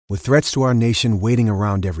With threats to our nation waiting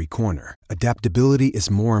around every corner, adaptability is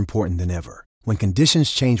more important than ever. When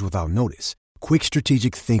conditions change without notice, quick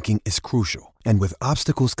strategic thinking is crucial. And with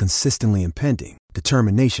obstacles consistently impending,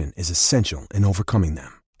 determination is essential in overcoming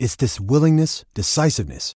them. It's this willingness,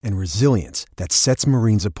 decisiveness, and resilience that sets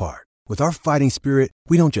Marines apart. With our fighting spirit,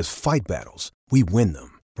 we don't just fight battles, we win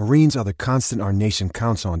them. Marines are the constant our nation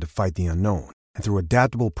counts on to fight the unknown. And through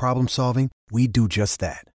adaptable problem solving, we do just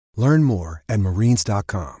that. Learn more at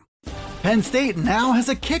marines.com. Penn State now has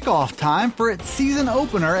a kickoff time for its season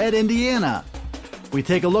opener at Indiana. We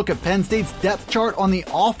take a look at Penn State's depth chart on the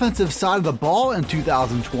offensive side of the ball in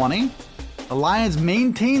 2020. The Lions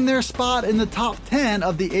maintain their spot in the top 10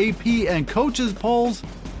 of the AP and coaches polls.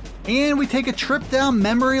 And we take a trip down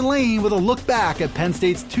memory lane with a look back at Penn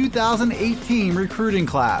State's 2018 recruiting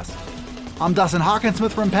class. I'm Dustin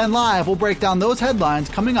Hockensmith from Penn Live. We'll break down those headlines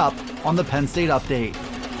coming up on the Penn State Update.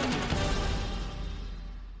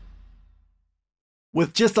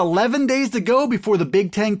 With just 11 days to go before the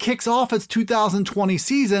Big Ten kicks off its 2020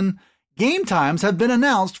 season, game times have been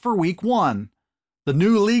announced for Week 1. The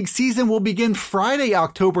new league season will begin Friday,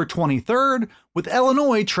 October 23rd, with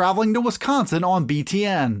Illinois traveling to Wisconsin on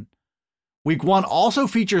BTN. Week 1 also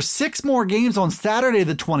features 6 more games on Saturday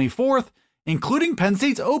the 24th, including Penn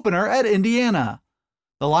State's opener at Indiana.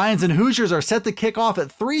 The Lions and Hoosiers are set to kick off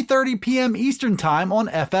at 3:30 p.m. Eastern Time on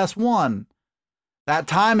FS1. That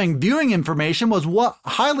time and viewing information was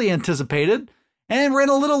highly anticipated and ran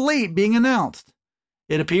a little late being announced.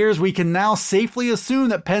 It appears we can now safely assume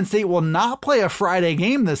that Penn State will not play a Friday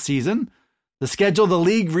game this season. The schedule the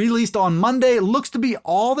league released on Monday looks to be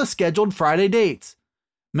all the scheduled Friday dates.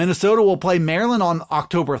 Minnesota will play Maryland on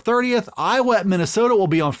October 30th, Iowa at Minnesota will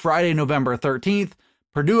be on Friday, November 13th,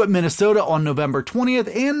 Purdue at Minnesota on November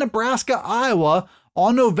 20th, and Nebraska, Iowa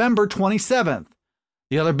on November 27th.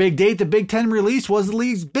 The other big date the Big Ten released was the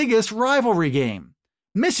league's biggest rivalry game.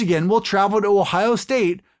 Michigan will travel to Ohio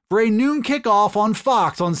State for a noon kickoff on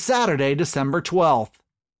Fox on Saturday, December 12th.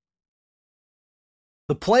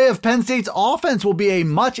 The play of Penn State's offense will be a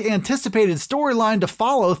much-anticipated storyline to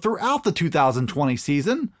follow throughout the 2020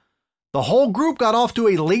 season. The whole group got off to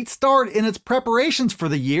a late start in its preparations for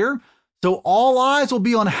the year, so all eyes will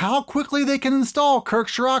be on how quickly they can install Kirk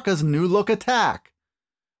Ciarrocca's new-look attack.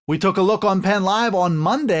 We took a look on Penn Live on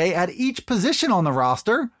Monday at each position on the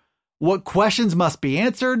roster, what questions must be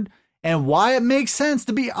answered, and why it makes sense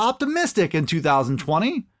to be optimistic in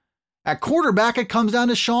 2020. At quarterback, it comes down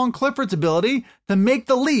to Sean Clifford's ability to make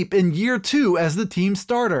the leap in year 2 as the team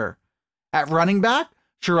starter. At running back,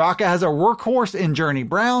 Ciarrocca has a workhorse in Journey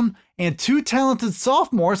Brown and 2 talented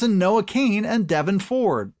sophomores in Noah Cain and Devin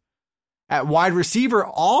Ford. At wide receiver,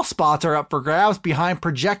 all spots are up for grabs behind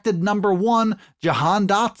projected number 1 Jahan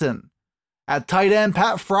Dotson. At tight end,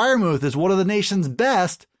 Pat Freiermuth is one of the nation's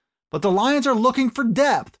best, but the Lions are looking for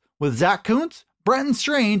depth with Zach Kuntz, Brenton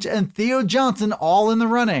Strange, and Theo Johnson all in the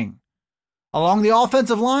running. Along the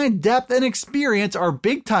offensive line, depth and experience are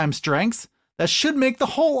big-time strengths that should make the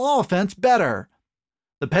whole offense better.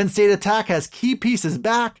 The Penn State attack has key pieces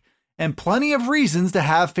back and plenty of reasons to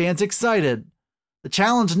have fans excited. The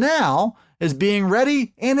challenge now is being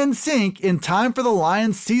ready and in sync in time for the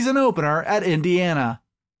Lions' season opener at Indiana.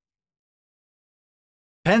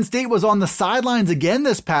 Penn State was on the sidelines again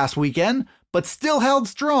this past weekend, but still held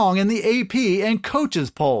strong in the AP and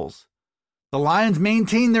coaches polls. The Lions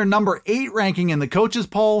maintained their number 8 ranking in the coaches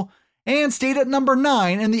poll and stayed at number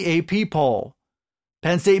 9 in the AP poll.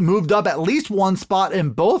 Penn State moved up at least 1 spot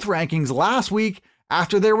in both rankings last week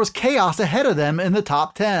after there was chaos ahead of them in the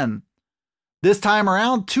top 10. This time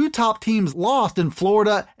around, 2 top teams lost in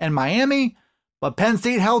Florida and Miami, but Penn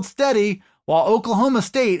State held steady while Oklahoma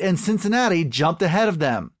State and Cincinnati jumped ahead of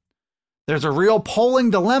them. There's a real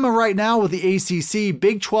polling dilemma right now with the ACC,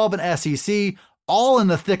 Big 12, and SEC all in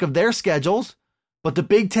the thick of their schedules, but the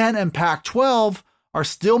Big 10 and Pac-12 are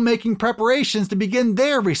still making preparations to begin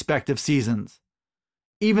their respective seasons.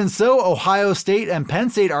 Even so, Ohio State and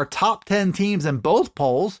Penn State are top 10 teams in both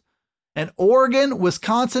polls, and Oregon,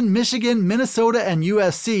 Wisconsin, Michigan, Minnesota, and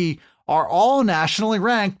USC are all nationally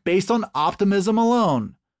ranked based on optimism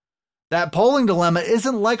alone. That polling dilemma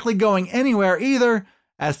isn't likely going anywhere either,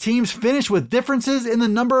 as teams finish with differences in the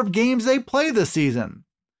number of games they play this season.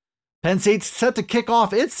 Penn State's set to kick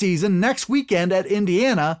off its season next weekend at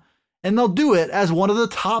Indiana, and they'll do it as one of the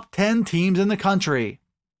top 10 teams in the country.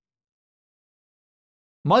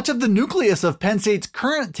 Much of the nucleus of Penn State's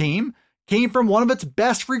current team came from one of its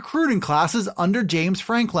best recruiting classes under James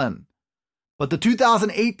Franklin. But the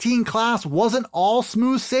 2018 class wasn't all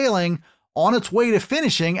smooth sailing on its way to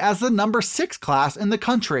finishing as the number 6 class in the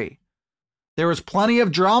country. There was plenty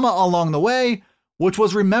of drama along the way, which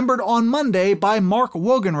was remembered on Monday by Mark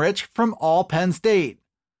Wogenrich from All Penn State.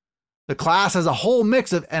 The class has a whole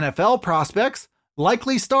mix of NFL prospects,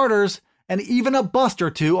 likely starters, and even a bust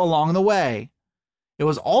or two along the way. It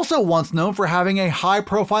was also once known for having a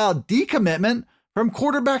high-profile decommitment from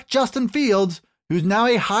quarterback Justin Fields, who's now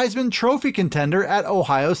a Heisman Trophy contender at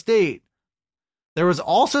Ohio State. There was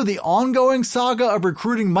also the ongoing saga of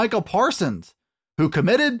recruiting Michael Parsons, who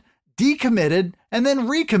committed, decommitted, and then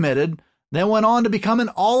recommitted, then went on to become an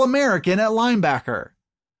All-American at linebacker.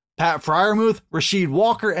 Pat Freiermuth, Rasheed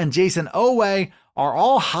Walker, and Jason Oweh are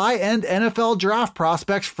all high-end NFL draft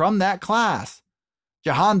prospects from that class.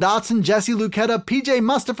 Jahan Dotson, Jesse Luketa, PJ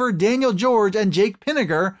Mustipher, Daniel George, and Jake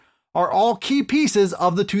Pinniger are all key pieces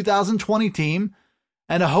of the 2020 team,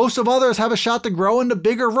 and a host of others have a shot to grow into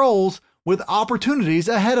bigger roles with opportunities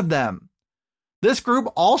ahead of them. This group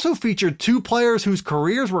also featured 2 players whose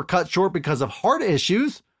careers were cut short because of heart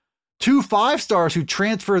issues, 2 5-stars who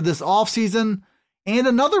transferred this offseason, and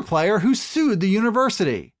another player who sued the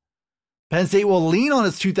university. Penn State will lean on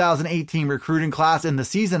its 2018 recruiting class in the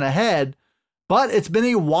season ahead, but it's been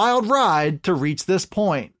a wild ride to reach this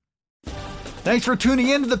point. Thanks for tuning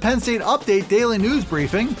in to the Penn State Update Daily News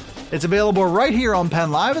Briefing. It's available right here on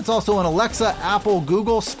Penn Live. It's also on Alexa, Apple,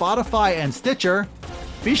 Google, Spotify, and Stitcher.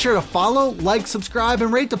 Be sure to follow, like, subscribe,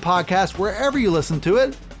 and rate the podcast wherever you listen to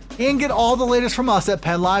it, and get all the latest from us at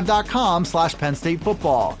PennLive.com/Penn State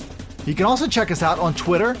Football. You can also check us out on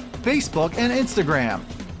Twitter, Facebook, and Instagram.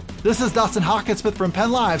 This is Dustin Hockensmith from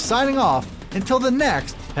Penn Live signing off until the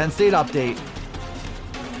next Penn State Update.